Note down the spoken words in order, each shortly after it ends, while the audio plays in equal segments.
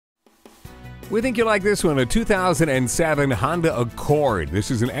We think you like this one, a 2007 Honda Accord.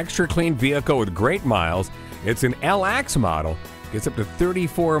 This is an extra clean vehicle with great miles. It's an LX model. Gets up to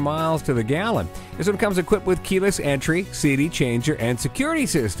 34 miles to the gallon. This one comes equipped with keyless entry, CD changer, and security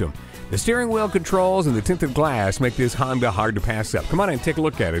system. The steering wheel controls and the tinted glass make this Honda hard to pass up. Come on and take a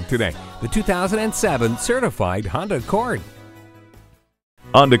look at it today. The 2007 certified Honda Accord.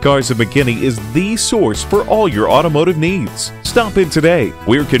 Honda Cars of McKinney is the source for all your automotive needs. Stop in today.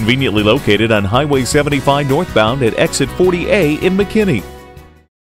 We're conveniently located on Highway 75 northbound at exit 40A in McKinney.